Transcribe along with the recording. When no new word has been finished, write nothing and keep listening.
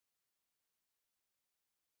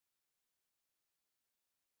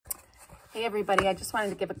Hey everybody, I just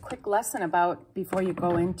wanted to give a quick lesson about, before you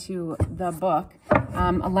go into the book,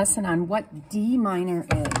 a lesson on what D minor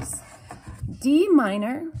is. D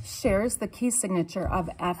minor shares the key signature of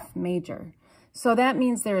F major. So that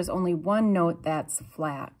means there is only one note that's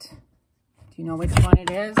flat. Do you know which one it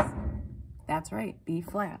is? That's right, B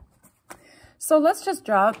flat. So let's just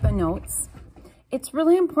draw out the notes. It's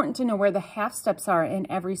really important to know where the half steps are in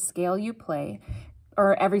every scale you play,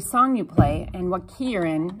 or every song you play, and what key you're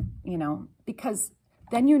in, because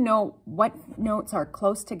then you know what notes are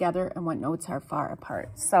close together and what notes are far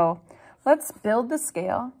apart. So let's build the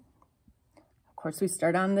scale. Of course, we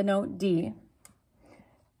start on the note D,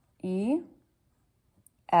 E,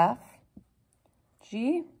 F,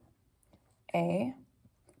 G, A,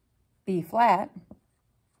 B flat,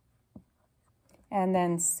 and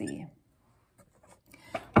then C.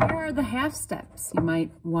 Where are the half steps, you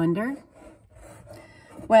might wonder?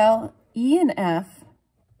 Well, E and F,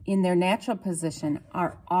 in their natural position,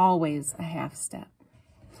 are always a half step.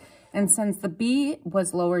 And since the B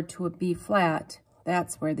was lowered to a B flat,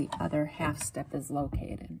 that's where the other half step is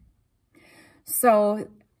located. So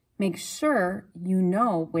make sure you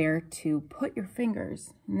know where to put your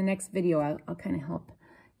fingers. In the next video, I'll kind of help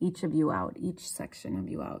each of you out, each section of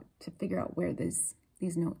you out, to figure out where these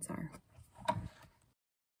notes are.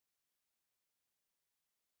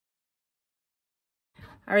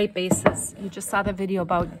 All right, basses, you just saw the video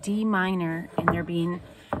about D minor and there being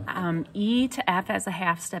E to F as a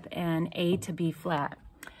half step and A to B flat.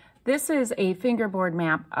 This is a fingerboard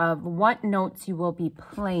map of what notes you will be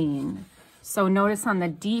playing. So notice on the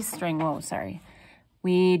D string,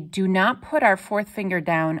 we do not put our fourth finger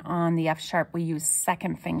down on the F sharp, we use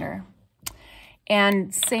second finger.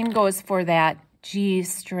 And same goes for that G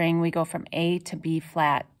string, we go from A to B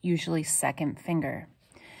flat, usually second finger.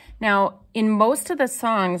 Now, in most of the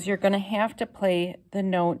songs, you're going to have to play the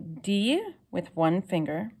note D with one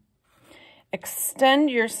finger,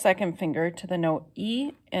 extend your second finger to the note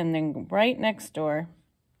E, and then right next door,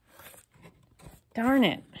 darn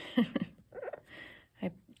it,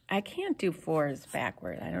 I can't do fours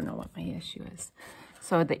backward. I don't know what my issue is.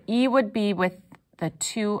 So the E would be with the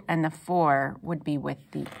 2 and the 4 would be with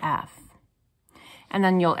the F. And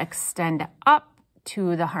then you'll extend up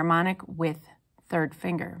to the harmonic with third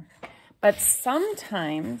finger. But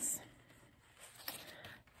sometimes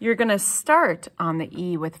you're going to start on the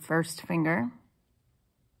E with first finger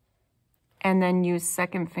and then use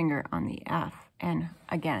second finger on the F. And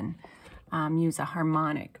again, use a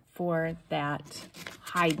harmonic for that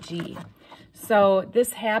high G. So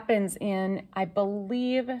this happens in, I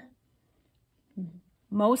believe,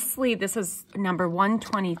 mostly this is number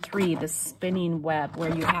 123, the spinning web,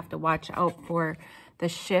 where you have to watch out for the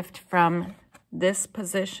shift from this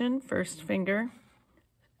position, first finger,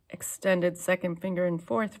 extended second finger and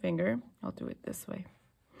fourth finger. I'll do it this way.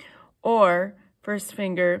 Or first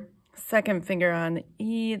finger, second finger on the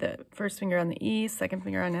E, the first finger on the E, second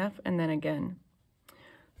finger on F, and then again,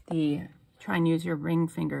 try and use your ring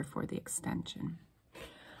finger for the extension.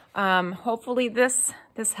 Hopefully this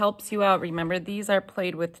helps you out. Remember, these are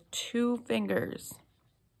played with 2 fingers.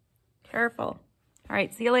 Careful. All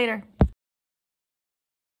right, see you later.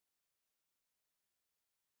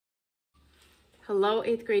 Hello,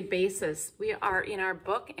 8th grade basses. We are in our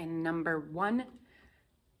book in number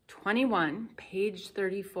 121, page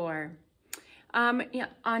 34. On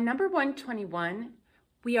number 121,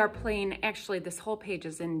 we are playing, actually this whole page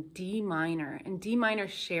is in D minor, and D minor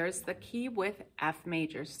shares the key with F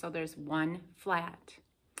major, so there's 1 flat.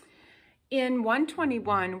 In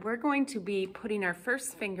 121, we're going to be putting our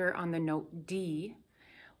first finger on the note D.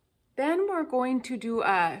 Then we're going to do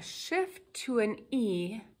a shift to an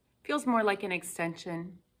E. Feels more like an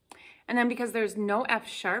extension. And then because there's no F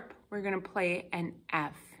sharp, we're going to play an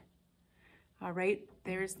F. All right,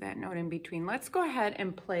 there's that note in between. Let's go ahead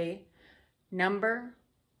and play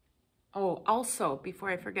also,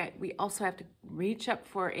 before I forget, we also have to reach up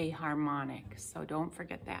for a harmonic. So don't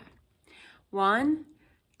forget that. 1,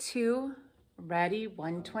 2, ready,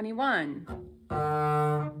 121.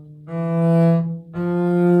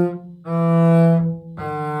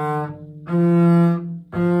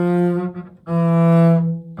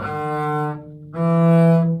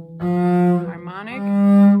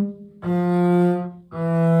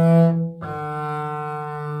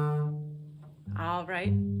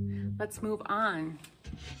 Let's move on.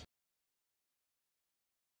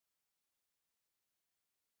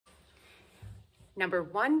 Number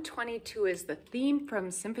 122 is the theme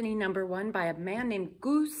from Symphony No. 1 by a man named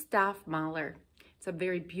Gustav Mahler. It's a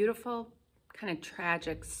very beautiful, kind of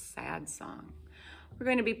tragic, sad song. We're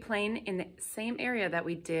going to be playing in the same area that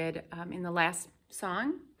we did in the last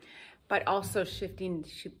song, but also shifting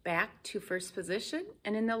back to first position.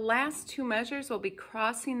 And in the last two measures, we'll be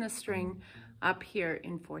crossing the string up here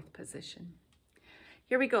in fourth position.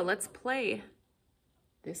 Here we go. Let's play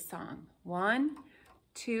this song. 1,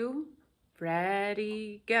 2,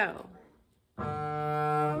 ready, go.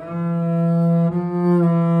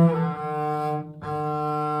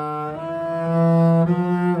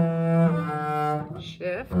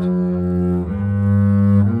 Shift.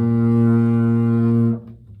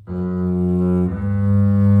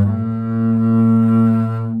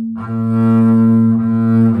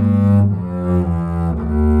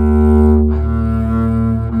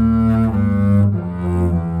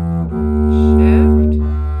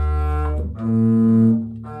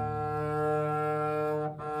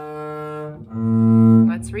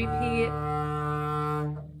 Let's repeat.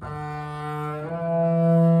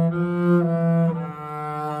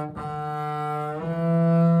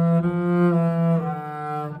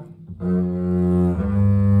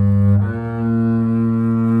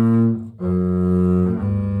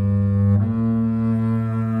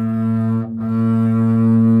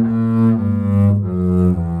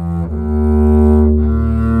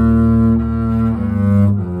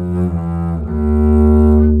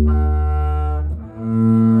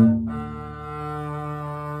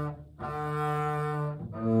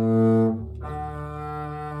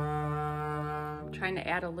 Trying to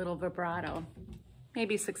add a little vibrato.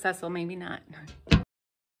 Maybe successful, maybe not.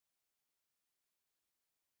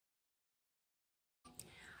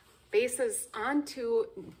 Basses on to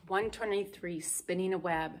 123, spinning a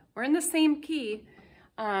web. We're in the same key,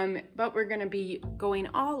 but we're gonna be going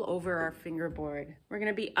all over our fingerboard. We're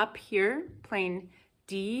gonna be up here playing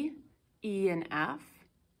D, E, and F.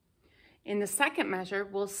 In the second measure,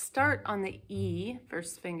 we'll start on the E,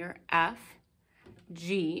 first finger, F,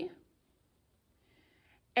 G,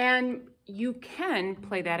 and you can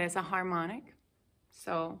play that as a harmonic.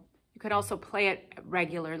 So you could also play it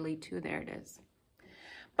regularly too. There it is.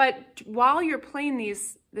 But while you're playing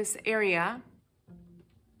this area,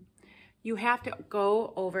 you have to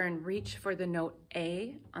go over and reach for the note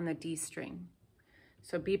A on the D string.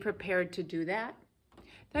 So be prepared to do that.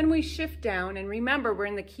 Then we shift down, and remember we're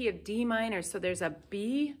in the key of D minor, so there's a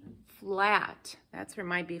B flat. That's where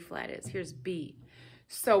my B flat is. Here's B.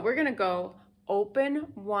 So we're gonna go open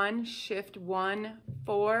 1, shift 1,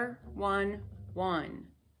 4, 1, 1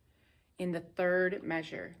 in the third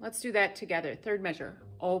measure. Let's do that together. Third measure.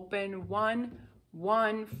 Open 1,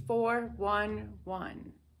 1, 4, 1,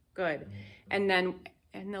 1. Good. And then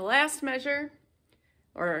in the last measure,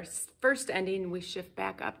 or first ending, we shift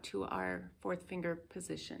back up to our fourth finger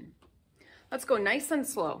position. Let's go nice and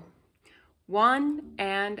slow. 1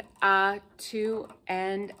 and a, 2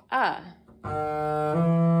 and a.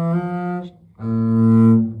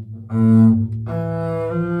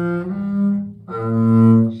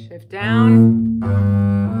 Shift down,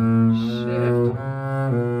 shift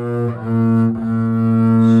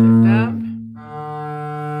up,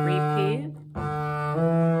 repeat.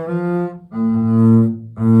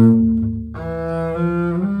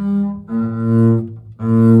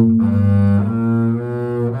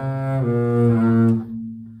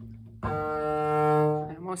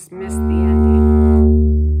 I almost missed the ending.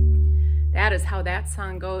 That is how that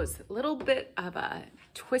song goes. A little bit of a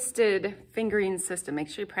twisted fingering system. Make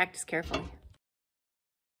sure you practice carefully.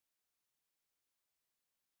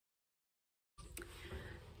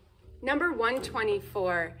 Number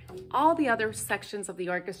 124, all the other sections of the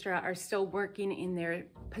orchestra are still working in their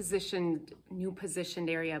new positioned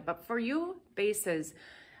area. But for you basses,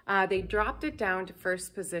 they dropped it down to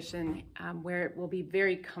first position where it will be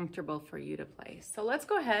very comfortable for you to play. So let's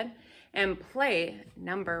go ahead and play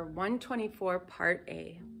number 124, part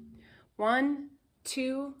A. 1,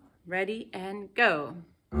 2, ready, and go.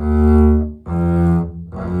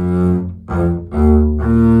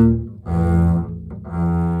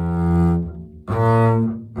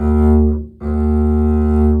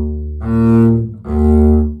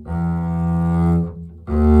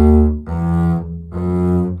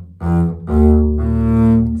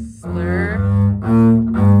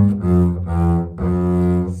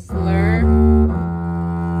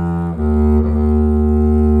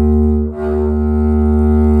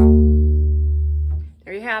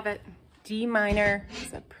 Have it. D minor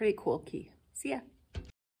is a pretty cool key. See ya.